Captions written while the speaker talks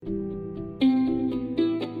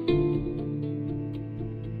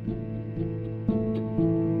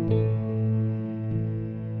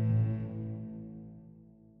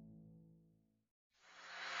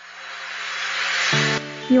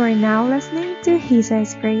are now listening to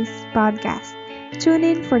Jesus Grace podcast. Tune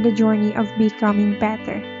in for the journey of becoming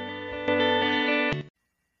better.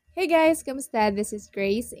 Hey guys, kamusta? This is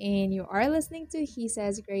Grace and you are listening to He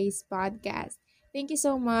Says Grace podcast. Thank you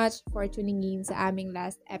so much for tuning in sa aming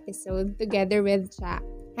last episode together with Cha.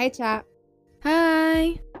 Hi Cha!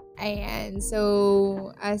 Hi! Ayan,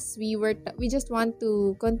 so as we just want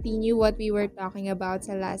to continue what we were talking about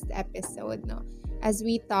sa last episode, no? As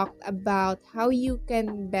we talked about how you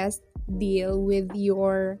can best deal with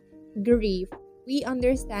your grief, we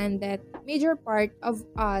understand that major part of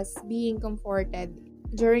us being comforted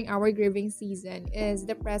during our grieving season is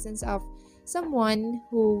the presence of someone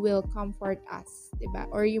who will comfort us, diba?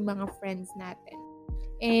 Or yung mga friends natin.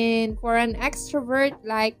 And for an extrovert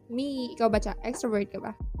like me, ikaw ba, Cha? Extrovert ka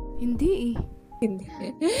ba? Hindi eh.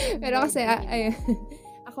 Hindi. Pero kasi,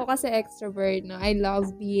 ako kasi extrovert, no? I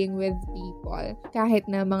love being with people. Kahit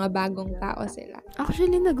na mga bagong tao sila.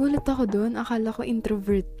 Actually, nagulat ako doon. Akala ko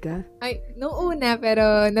introvert ka. Ay, noong una,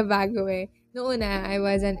 pero nabago eh. Noong una, I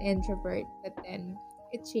was an introvert. But then,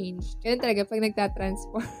 it changed. Ganun talaga pag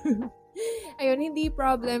nagtatransform. Ayun, hindi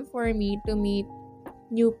problem for me to meet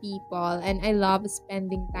new people and I love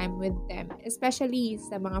spending time with them. Especially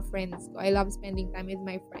sa mga friends ko. I love spending time with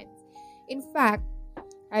my friends. In fact,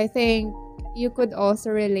 I think you could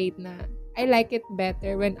also relate na I like it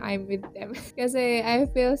better when I'm with them. Kasi I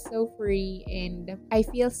feel so free and I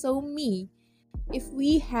feel so me. If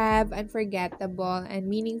we have unforgettable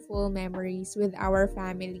and meaningful memories with our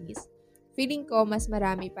families, feeling ko mas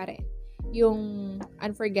marami pa rin yung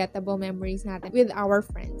unforgettable memories natin with our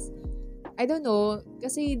friends. I don't know,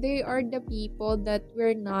 kasi they are the people that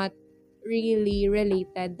we're not really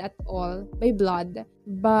related at all by blood.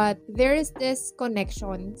 But there is this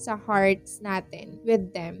connection sa hearts natin with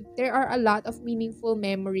them. There are a lot of meaningful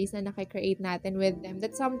memories na nakikreate natin with them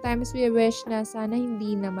that sometimes we wish na sana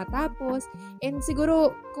hindi na matapos. And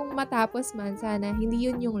siguro kung matapos man, sana hindi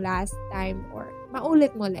yun yung last time or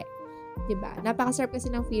maulit muli. Diba? Napakasarap kasi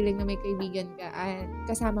ng feeling na may kaibigan ka at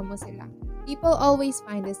kasama mo sila. People always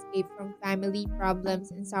find escape from family problems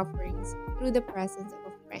and sufferings through the presence of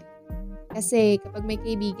a friend. Kasi kapag may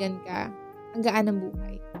kaibigan ka, ang gaan ng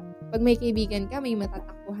buhay. Pag may kaibigan ka, may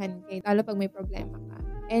matatakbuhan ka, lalo pag may problema ka.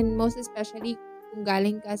 And most especially, kung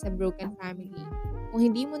galing ka sa broken family, kung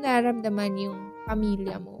hindi mo nararamdaman yung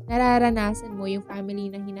pamilya mo, nararanasan mo yung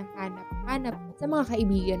family na hinahanap mo sa mga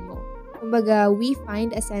kaibigan mo. Kumbaga, we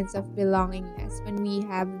find a sense of belongingness when we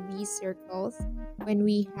have these circles, when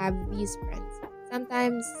we have these friends.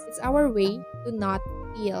 Sometimes, it's our way to not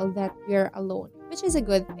feel that we're alone, which is a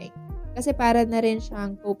good thing. Kasi para na rin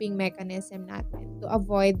siyang coping mechanism natin to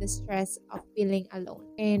avoid the stress of feeling alone.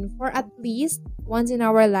 And for at least once in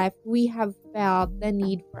our life, we have felt the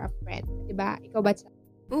need for a friend. Diba? Ikaw ba?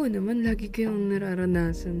 Oo naman, lagi kayong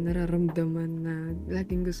nararamdaman na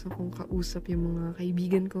laging gusto kong kausap yung mga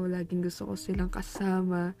kaibigan ko, laging gusto ko silang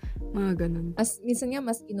kasama, mga ganun. Minsan nga,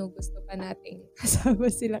 mas ginugusto pa nating kasama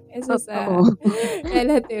sila kesa sa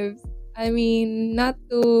relatives. I mean, not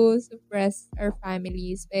to suppress our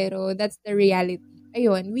families, pero that's the reality.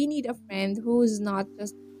 Ayun, we need a friend who's not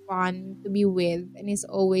just fun to be with and is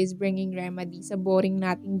always bringing remedy sa boring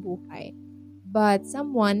nating buhay. But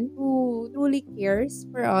someone who truly cares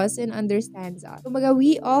for us and understands us. Kumbaga,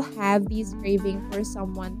 we all have this craving for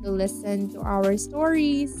someone to listen to our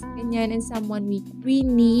stories, ganyan, and someone we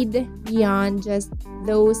need beyond just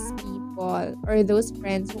those people or those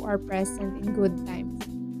friends who are present in good times,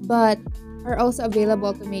 but are also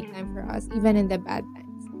available to make time for us even in the bad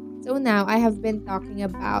times. So now, I have been talking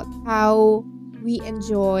about how we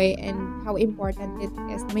enjoy and how important it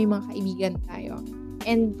is na may mga kaibigan tayo.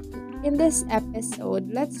 And in this episode,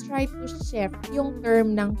 let's try to shift yung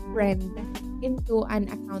term ng friend into an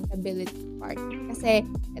accountability partner. Kasi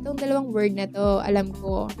itong dalawang word na to, alam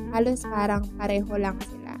ko, halos parang pareho lang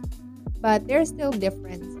sila. But there's still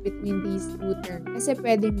difference between these two terms. Kasi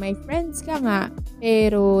pwedeng may friends ka nga,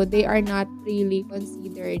 pero they are not really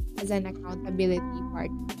considered as an accountability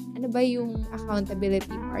partner. Ano ba yung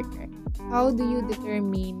accountability partner? How do you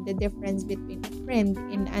determine the difference between a friend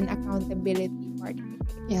and an accountability partner?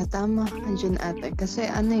 Yeah, tama ka dyan ate. Kasi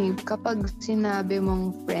kapag sinabi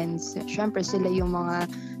mong friends, syempre sila yung mga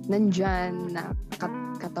nandyan na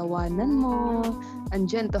katawanan mo,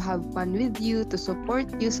 andyan to have fun with you, to support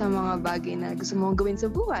you sa mga bagay na gusto mong gawin sa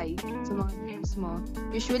buhay, sa mga dreams mo.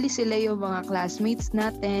 Usually sila yung mga classmates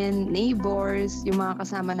natin, neighbors, yung mga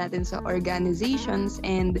kasama natin sa organizations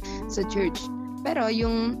and sa church. Pero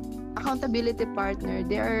yung accountability partner,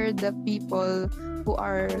 they are the people who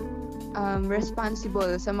are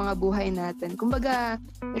responsible sa mga buhay natin. Kumbaga,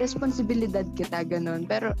 responsibilidad kita, ganun.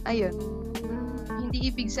 Pero, ayun, hindi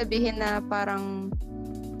ibig sabihin na parang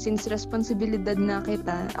since responsibilidad na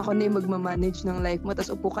kita, ako na yung magmamanage ng life mo,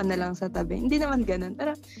 tapos upo ka na lang sa tabi. Hindi naman ganun.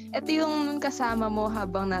 Pero ito yung kasama mo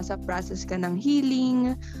habang nasa process ka ng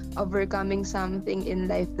healing, overcoming something in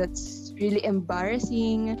life that's really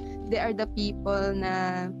embarrassing. They are the people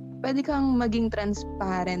na pwede kang maging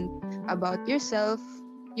transparent about yourself.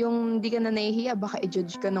 Yung di ka na nahihiya, baka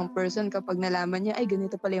i-judge ka ng person kapag nalaman niya, ay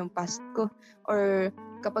ganito pala yung past ko. Or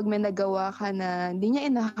kapag may nagawa ka na hindi niya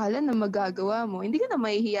inakala na magagawa mo, hindi ka na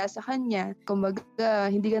mahihiya sa kanya. Kumbaga,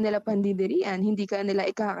 hindi ka nila pandidirian, hindi ka nila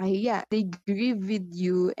ikakahiya. They grieve with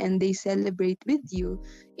you and they celebrate with you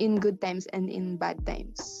in good times and in bad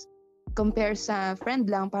times. Compare sa friend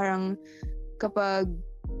lang, parang kapag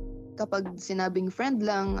sinabing friend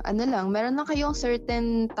lang, meron na kayong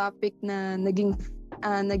certain topic na naging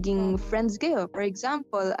friends kayo. For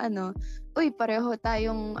example, pareho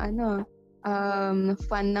tayong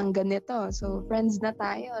fan ng ganito. So, friends na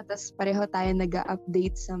tayo. Tapos pareho tayo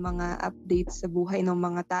nag-update sa mga updates sa buhay ng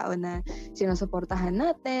mga tao na sinusuportahan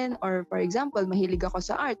natin. Or for example, mahilig ako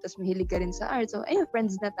sa art, tapos mahilig ka rin sa art. So, ayun,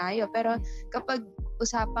 friends na tayo. Pero kapag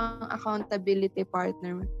usapang accountability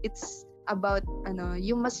partner, it's about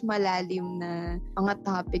yung mas malalim na mga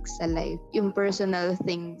topics sa life, yung personal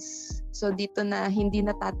things. So, dito na hindi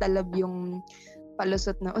natatalab yung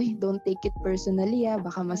palusot na, don't take it personally,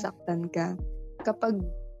 baka masaktan ka. Kapag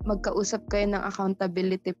magkausap kayo ng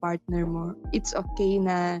accountability partner mo, it's okay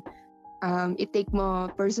na i-take mo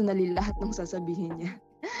personally lahat ng sasabihin niya.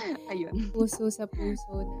 Ayun. Puso sa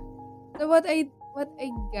puso na. So what I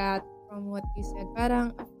got from what you said,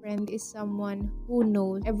 parang a friend is someone who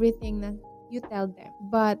knows everything na you tell them.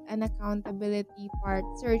 But an accountability part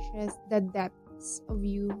searches the depth of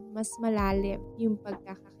you, mas malalim yung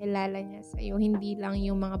pagkakakilala niya sa iyo. Hindi lang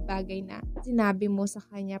yung mga bagay na sinabi mo sa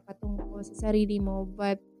kanya patungkol sa sarili mo,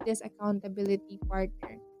 but this accountability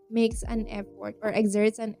partner makes an effort or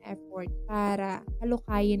exerts an effort para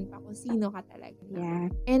halukayin pa kung sino ka talaga.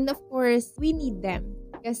 Yeah. And of course, we need them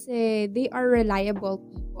kasi they are reliable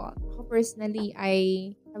people. Ako personally,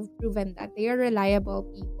 I have proven that they are reliable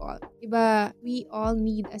people. Diba, we all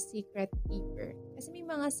need a secret keeper. Kasi may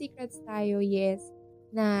mga secrets tayo, yes,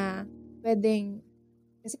 na pwedeng,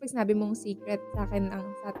 kasi pag sinabi mong secret, sa atin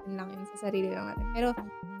lang yun, sa sarili lang natin. Pero,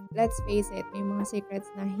 let's face it, may mga secrets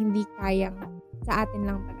na hindi kayang sa atin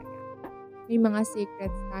lang talaga. May mga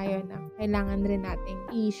secrets tayo na kailangan rin nating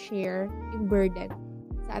i-share yung burden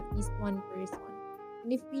sa at least one person.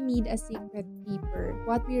 And if we need a secret keeper,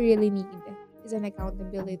 what we really need is an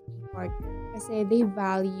accountability partner. Kasi they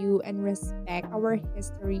value and respect our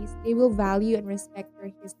histories. They will value and respect your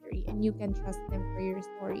history and you can trust them for your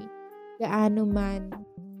story. Gaano man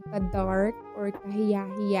ka-dark or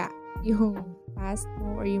kahiya-hiya yung past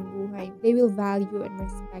mo or yung buhay, they will value and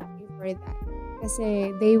respect you for that. Kasi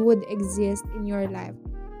they would exist in your life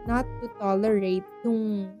not to tolerate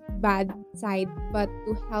yung bad side, but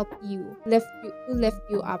to help you, to lift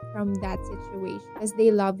you up from that situation. Because they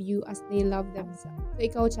love you as they love themselves. So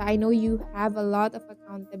ikaw, Cha, I know you have a lot of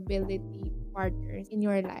accountability partners in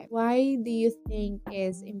your life. Why do you think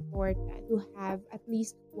is important to have at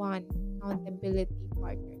least one accountability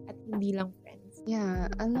partner at hindi lang friends? Yeah,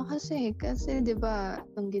 kasi 'di ba,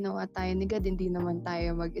 nung ginawa tayo ni God, hindi naman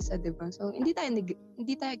tayo mag-isa, 'di ba? So hindi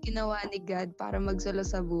tayo ginawa ni God para magsolo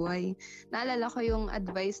sa buhay. Naalala ko yung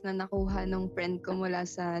advice na nakuha nung friend ko mula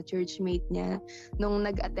sa churchmate niya nung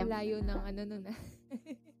nag-attempt Layo ng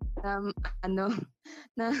nun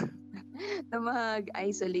na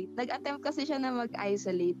mag-isolate. Nag-attempt kasi siya na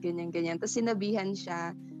mag-isolate, ganyan. Tapos sinabihan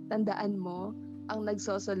siya, tandaan mo, ang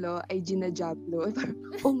nagsosolo ay Gina Diablo.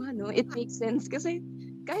 It makes sense. Kasi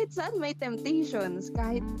kahit saan may temptations,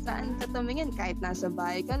 kahit saan ka tumingin, kahit nasa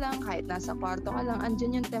bahay ka lang, kahit nasa kwarto ka lang,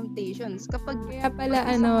 andyan yung temptations. Kaya pala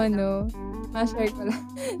ma-share ko lang.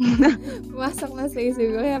 Pumasok na sa isip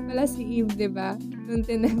ko, kaya pala si Eve, diba? Nung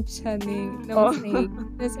tinempt siya ng snake,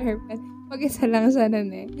 na serpent. Mag-isa lang siya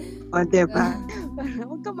nun eh. Diba?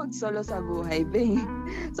 Huwag ka mag-solo sa buhay, be.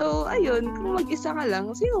 So, ayun, kung mag-isa ka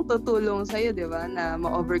lang, sinong tutulong sa'yo, diba? Na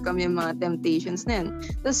ma-overcome yung mga temptations na yun.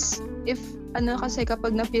 Tapos, kasi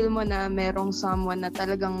kapag na-feel mo na merong someone na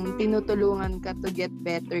talagang tinutulungan ka to get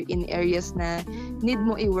better in areas na need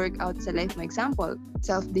mo i-work out sa life mo. Example,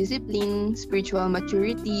 self-discipline, spiritual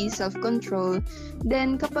maturity, self-control.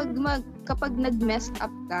 Then, kapag nag-messed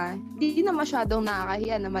up ka, di na masyadong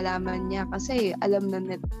nakakahiya na malaman niya kasi alam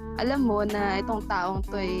mo na itong taong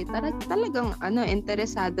to talagang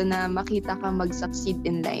interesado na makita ka mag-succeed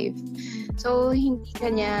in life. So, hindi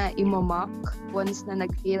ka niya imomock once na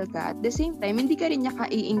nag-fail ka. At the same time, hindi ka rin niya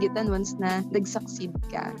kaiinggitan once na nag-succeed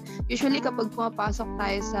ka. Usually, kapag pumapasok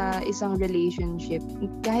tayo sa isang relationship,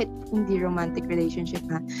 kahit hindi romantic relationship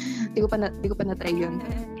ha, di ko pa na-try yun.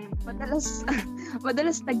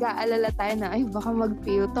 Madalas nag-aalala tayo na baka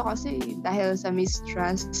mag-fail to kasi dahil sa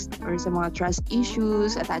mistrust or sa mga trust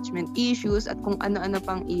issues, attachment issues, at kung ano-ano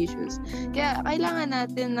pang issues. Kaya kailangan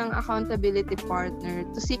natin ng accountability partner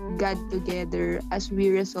to seek God together as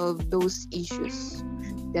we resolve those issues.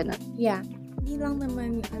 Ganun. Yeah. Hindi lang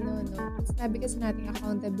naman, sabi kasi nating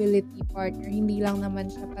accountability partner, hindi lang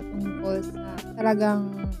naman siya patungkol sa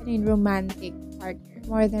talagang romantic partner.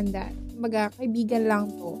 More than that. Kumbaga, kaibigan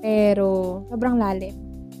lang to. Pero, sobrang lalim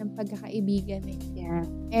ng pagkakaibigan eh. Yeah.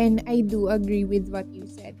 And I do agree with what you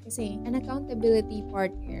said. Kasi, an accountability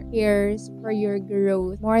partner cares for your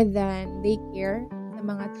growth more than they care sa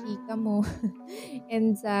mga chika mo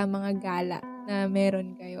and sa mga gala na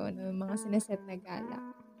meron kayo, mga sineset na gala.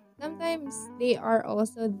 Sometimes, they are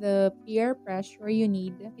also the peer pressure you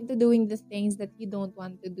need into doing the things that you don't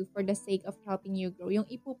want to do for the sake of helping you grow. Yung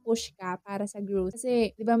ipupush ka para sa growth.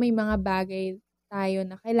 Kasi, di ba may mga bagay tayo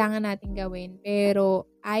na kailangan natin gawin, pero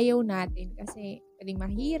ayaw natin kasi pwedeng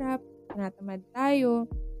mahirap, tinatamad tayo,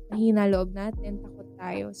 mahina loob natin, takot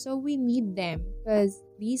tayo. So, we need them because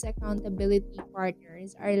these accountability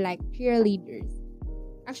partners are like cheerleaders.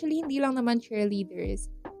 Actually, hindi lang naman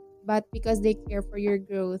cheerleaders. But because they care for your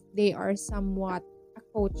growth, they are somewhat a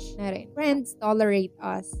coach na rin. Friends tolerate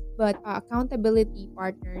us, but accountability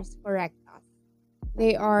partners correct us.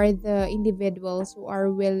 They are the individuals who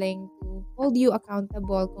are willing to hold you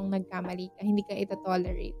accountable kung nagkamali ka, hindi ka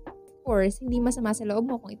ito-tolerate. Of course, hindi masama sa loob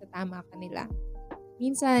mo kung itatama ka nila.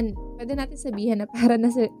 Minsan, pwede natin sabihin na para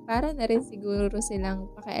na rin siguro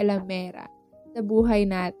silang pakialamera sa buhay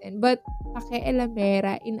natin. But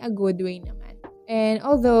pakialamera in a good way naman. And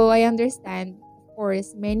although I understand, of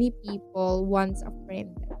course, many people wants a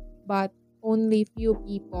friend, but only few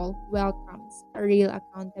people welcomes a real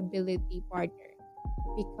accountability partner.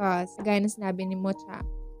 Because, gaya na sinabi ni Mocha,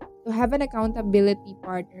 to have an accountability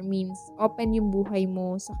partner means open yung buhay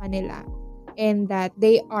mo sa kanila and that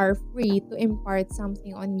they are free to impart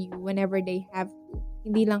something on you whenever they have to.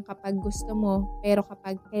 Hindi lang kapag gusto mo, pero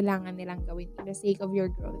kapag kailangan nilang gawin for the sake of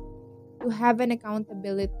your growth. To have an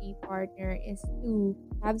accountability partner is to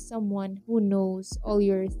have someone who knows all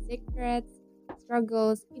your secrets,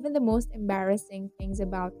 struggles, even the most embarrassing things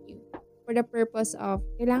about you. For the purpose of,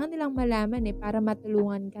 kailangan nilang malaman para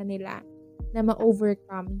matulungan ka nila na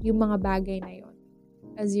ma-overcome yung mga bagay na yon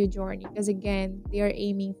as you journey. Because again, they are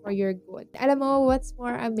aiming for your good. Alam mo, what's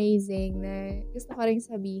more amazing na gusto ko rin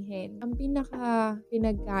sabihin, ang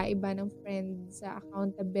pinagkaiba ng friend sa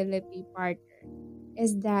accountability partner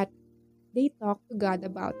is that they talk to God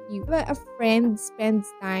about you. Diba, a friend spends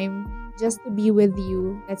time just to be with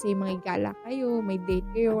you. Let's say, may gala kayo, may date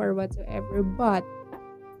kayo, or whatsoever. But,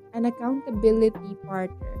 an accountability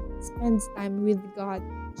partner spends time with God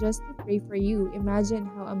just to pray for you. Imagine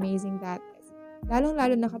how amazing that is.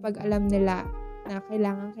 Lalong-lalo na kapag alam nila na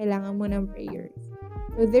kailangan mo ng prayers.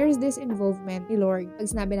 So, there's this involvement ni Lord. Pag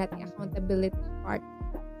sinabi natin accountability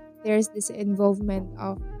partner, there's this involvement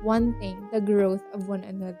of wanting the growth of one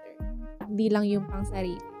another. Hindi lang yung pang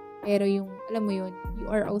sarili. Pero yung, alam mo yun, you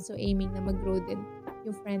are also aiming na mag-grow din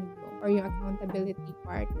yung friend mo or yung accountability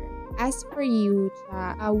partner. As for you,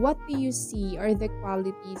 Cha, what do you see are the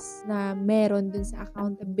qualities na meron dun sa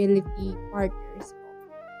accountability partners mo?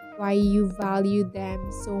 Why you value them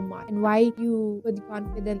so much? And why you would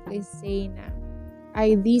confidently say na,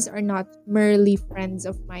 these are not merely friends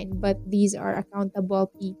of mine, but these are accountable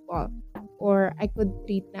people. Or I could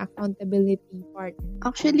treat na accountability partner.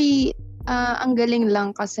 Actually, ang galing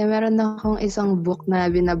lang kasi meron akong isang book na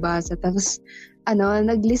binabasa. Tapos,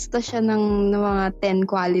 naglista siya ng mga 10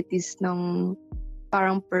 qualities ng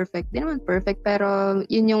parang perfect. Di naman perfect, pero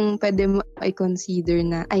yun yung pwede mo i-consider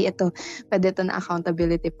na, pwede ito na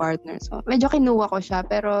accountability partner. So, medyo kinuha ko siya.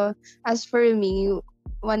 Pero, as for me,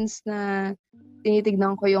 once na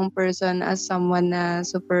tinitignan ko yung person as someone na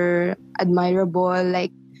super admirable,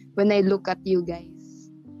 like, when I look at you guys,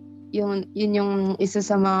 yun yung isa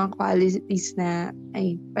sa mga qualities na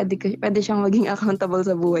pwede siyang maging accountable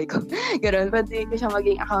sa buhay ko. Ganun, pwede ko siyang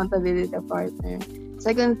maging accountability partner.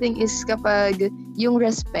 Second thing is kapag yung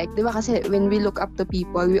respect, di ba kasi when we look up to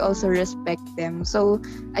people, we also respect them. So,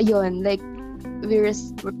 ayun, like, we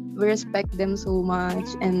respect them so much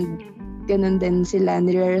and ganun din sila,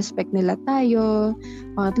 nire-respect nila tayo.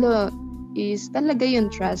 Pangatlo, is talaga yung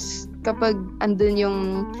trust. Kapag andun yung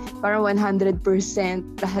parang 100%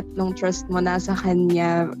 lahat ng trust mo nasa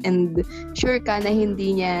kanya and sure ka na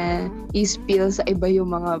hindi niya i-spill sa iba yung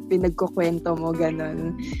mga pinagkukwento mo,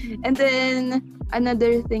 ganun. And then,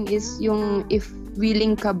 another thing is yung if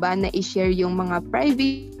willing ka ba na i-share yung mga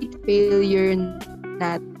private failure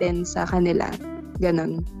natin sa kanila.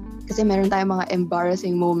 Ganun. Kasi meron tayong mga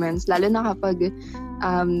embarrassing moments, lalo na kapag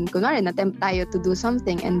kunwari na-tempt tayo to do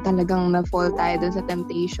something and talagang na-fall tayo dun sa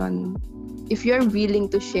temptation. If you're willing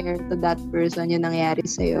to share to that person yung nangyari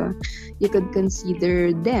sa'yo, you could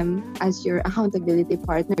consider them as your accountability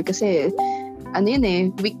partner. Kasi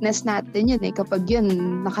weakness natin yun kapag yun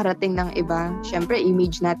nakarating ng iba, syempre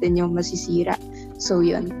image natin yung masisira. So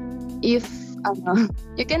yun, if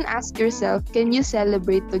you can ask yourself, can you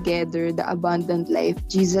celebrate together the abundant life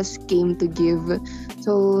Jesus came to give?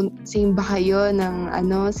 So same ba kayo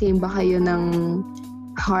ng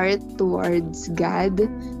heart towards God?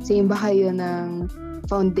 Same ba kayo ng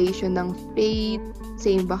foundation ng faith?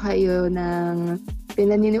 Same ba kayo ng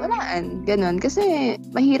pinaniniwalaan? Ganon. Kasi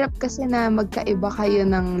mahirap kasi na magkaiba kayo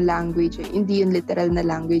ng language. Hindi yung literal na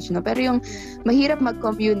language, no? Pero yung mahirap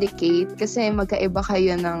mag-communicate kasi magkaiba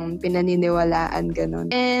kayo ng pinaniniwalaan, ganon.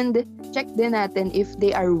 And check din natin if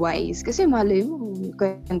they are wise. Kasi malay mo,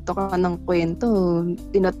 kwento ka ng kwento,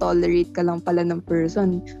 tinotolerate ka lang pala ng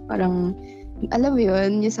person. Parang alam mo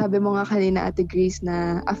yun, yung sabi mo nga kanina, Ate Grace,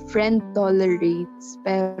 na a friend tolerates,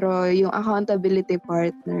 pero yung accountability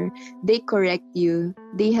partner, they correct you,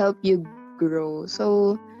 they help you grow.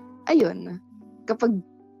 So, ayun, kapag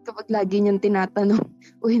lagi niyang tinatanong,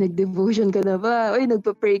 uy, nag-devotion ka na ba? Uy,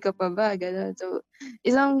 nagpa-pray ka pa ba? Ganun. So,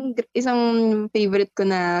 isang favorite ko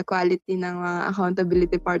na quality ng mga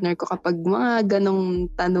accountability partner ko kapag mga ganong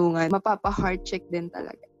tanungan, mapapa-heart check din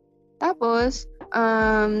talaga. Tapos,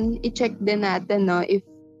 i-check din natin, no, if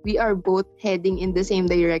we are both heading in the same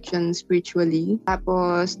direction spiritually.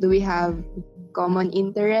 Tapos, do we have common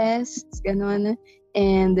interests? Ganon.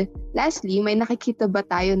 And lastly, may nakikita ba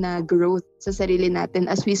tayo na growth sa sarili natin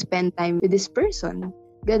as we spend time with this person?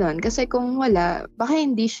 Ganon. Kasi kung wala, baka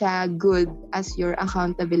hindi siya good as your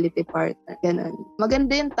accountability partner. Ganon.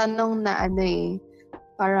 Maganda yung tanong na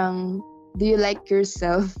parang, do you like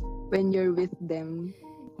yourself when you're with them?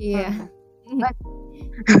 Yeah.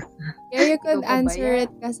 Yeah, you could answer it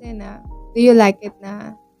kasi na, do you like it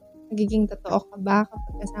na nagiging totoo ka ba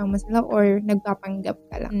kapag kasama sila or nagpapanggap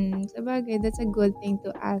ka lang? Sabagay, that's a good thing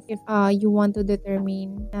to ask if you want to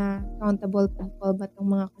determine na accountable people ba itong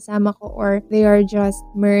mga kasama ko or they are just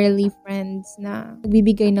merely friends na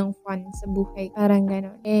nagbibigay ng fun sa buhay. Parang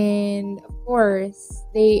ganon. And of course,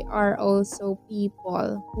 they are also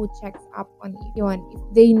people who checks up on you. Yun, if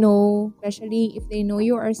they know, especially if they know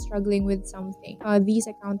you are struggling with something, these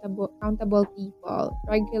accountable people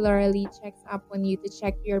regularly checks up on you to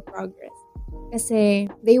check your progress. Kasi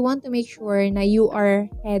they want to make sure na you are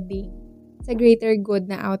heading sa greater good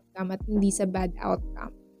na outcome at hindi sa bad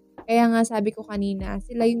outcome. Kaya nga sabi ko kanina,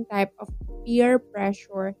 sila yung type of peer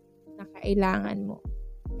pressure na kailangan mo.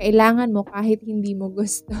 Kailangan mo kahit hindi mo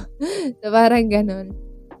gusto. So parang ganun.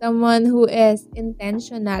 Someone who is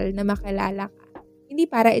intentional na makilala ka. Hindi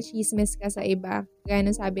para i-chismis ka sa iba, gaya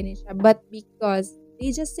ng sabi niya, but because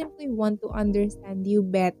they just simply want to understand you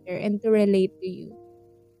better and to relate to you.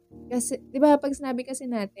 Kasi, di ba, pag sinabi kasi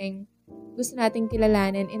natin, gusto nating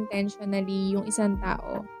kilalanin intentionally yung isang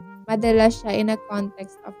tao, madalas siya in a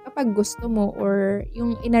context of kapag gusto mo or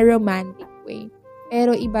yung in a romantic way.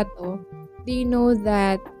 Pero iba to, do you know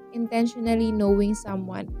that intentionally knowing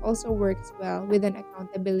someone also works well with an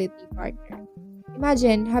accountability partner?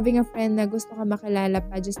 Imagine having a friend na gusto ka makilala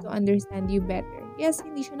pa just to understand you better. Yes,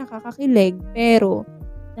 hindi siya nakakakilig, pero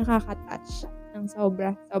nakaka-touch ng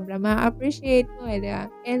sobra. Ma-appreciate mo, diba?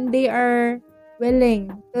 And they are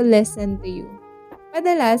willing to listen to you.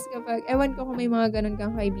 Madalas, kapag, ewan ko kung may mga ganun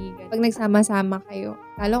kang kaibigan, pag nagsama-sama kayo,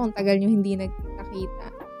 lalo kung tagal nyo hindi nagkita-kita,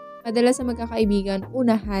 madalas sa magkakaibigan,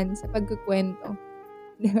 unahan sa pagkukwento.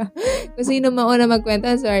 Diba? Kung sino mauna magkwento,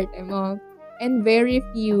 swerte mo. And very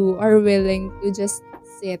few are willing to just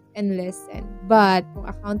sit and listen. But, kung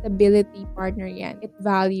accountability partner yan,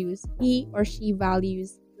 he or she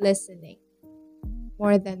values listening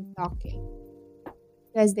more than talking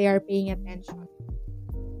because they are paying attention.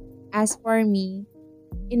 As for me,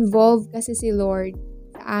 involved kasi si Lord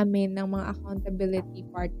sa amin ng mga accountability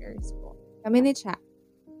partners ko. Kami ni Cha.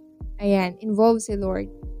 Ayan, involved si Lord.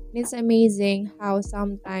 And it's amazing how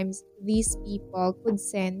sometimes these people could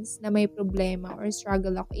sense na may problema or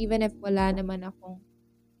struggle ako even if wala naman akong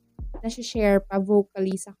nasi-share pa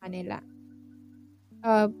vocally sa kanila.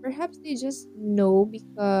 Perhaps they just know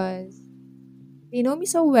because they know me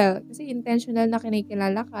so well. Kasi intentional na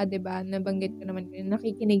kinikilala ka, diba? Nabanggit ko naman kanina,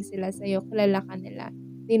 nakikinig sila sa'yo, kilala ka nila.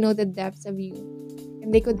 They know the depths of you.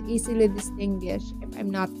 And they could easily distinguish if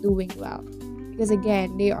I'm not doing well. Because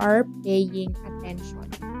again, they are paying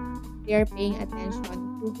attention. They are paying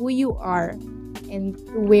attention to who you are and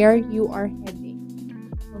to where you are heading.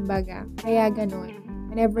 Kumbaga, kaya ganun.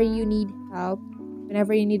 Whenever you need help,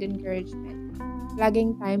 whenever you need encouragement,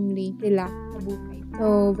 laging timely sila sa buhay.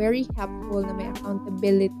 So, very helpful na may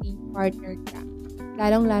accountability partner ka.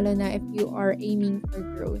 Lalong-lalo na if you are aiming for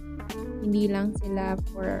growth. Hindi lang sila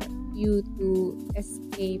for you to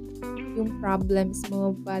escape yung problems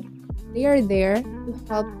mo, but they are there to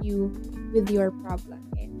help you with your problem.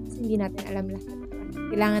 Kasi hindi natin alam lahat.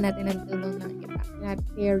 Kailangan natin ng tulong ng iba. Not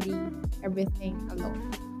carry everything alone.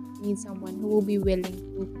 We need someone who will be willing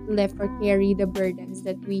to lift or carry the burdens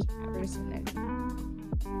that we have personally.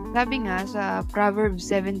 Sabi nga sa Proverbs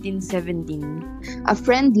 17:17, A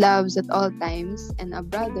friend loves at all times and a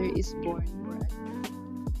brother is born for a day.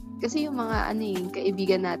 Kasi yung mga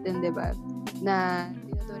kaibigan natin, 'di ba? Na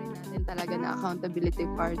tinuturing natin talaga na accountability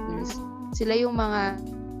partners. Sila yung mga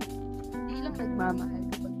hindi lang nagmamahal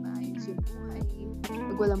kapag maayos yung buhay,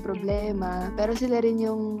 pag walang problema, pero sila rin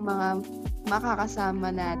yung mga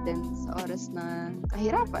makakasama natin sa oras ng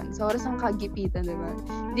kahirapan, sa oras ng kagipitan, 'di ba?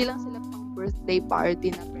 Hindi lang sila pang birthday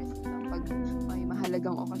party na present lang pag may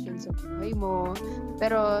mahalagang okasyon sa buhay mo.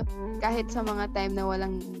 Pero kahit sa mga time na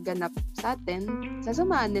walang ganap sa atin,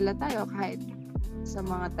 sasamahan nila tayo kahit sa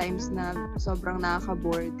mga times na sobrang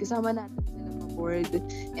nakaka-bored. Kasama natin sila ma-bored.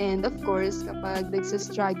 And of course, kapag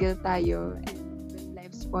nagsa-struggle tayo and when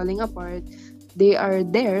life's falling apart, they are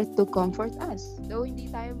there to comfort us. Though hindi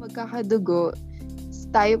tayo magkakadugo,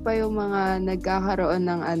 tayo pa yung mga nagkakaroon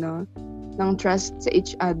ng trust sa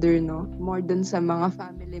each other, no? More than sa mga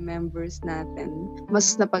family members natin.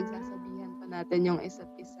 Mas napagsasabihan pa natin yung isa't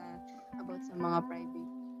isa about sa mga private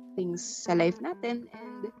things sa life natin.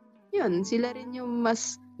 And yun, sila rin yung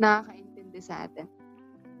mas nakakaintindi sa atin.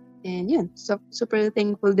 And yun, so, super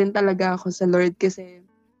thankful din talaga ako sa Lord kasi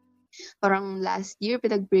parang last year,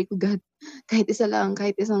 pinag-pray ko, God, kahit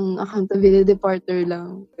isang accountability partner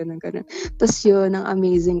lang, ganun. Tapos yun, ang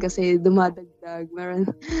amazing kasi dumadagdag. Meron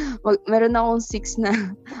akong 6 na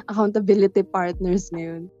accountability partners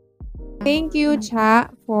ngayon. Thank you, Cha,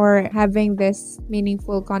 for having this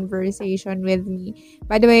meaningful conversation with me.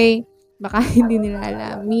 By the way, baka hindi nila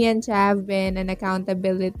alam, me and Cha have been an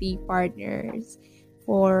accountability partners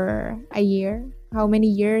for a year. How many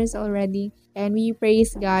years already? And we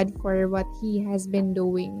praise God for what He has been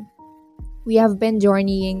doing. We have been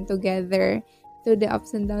journeying together through the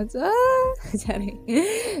ups and downs. Sorry.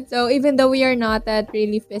 So even though we are not that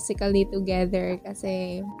really physically together,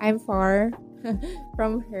 kasi I'm far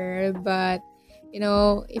from her, but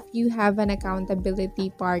if you have an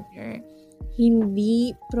accountability partner,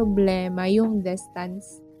 hindi problema yung distance.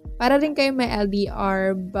 Para rin kayo may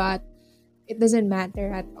LDR, but it doesn't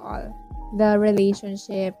matter at all. The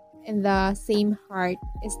relationship and the same heart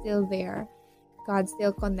is still there. God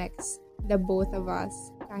still connects the both of us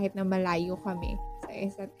kahit na malayo kami sa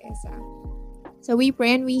isa't isa. So we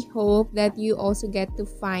pray and we hope that you also get to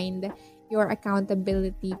find your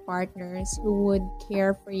accountability partners who would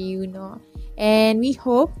care for you, no? And we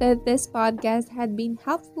hope that this podcast had been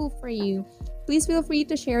helpful for you. Please feel free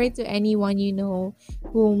to share it to anyone you know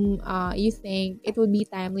whom you think it would be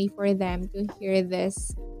timely for them to hear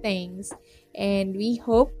these things. And we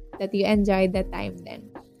hope that you enjoyed the time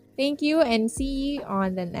then. Thank you and see you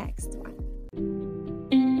on the next one.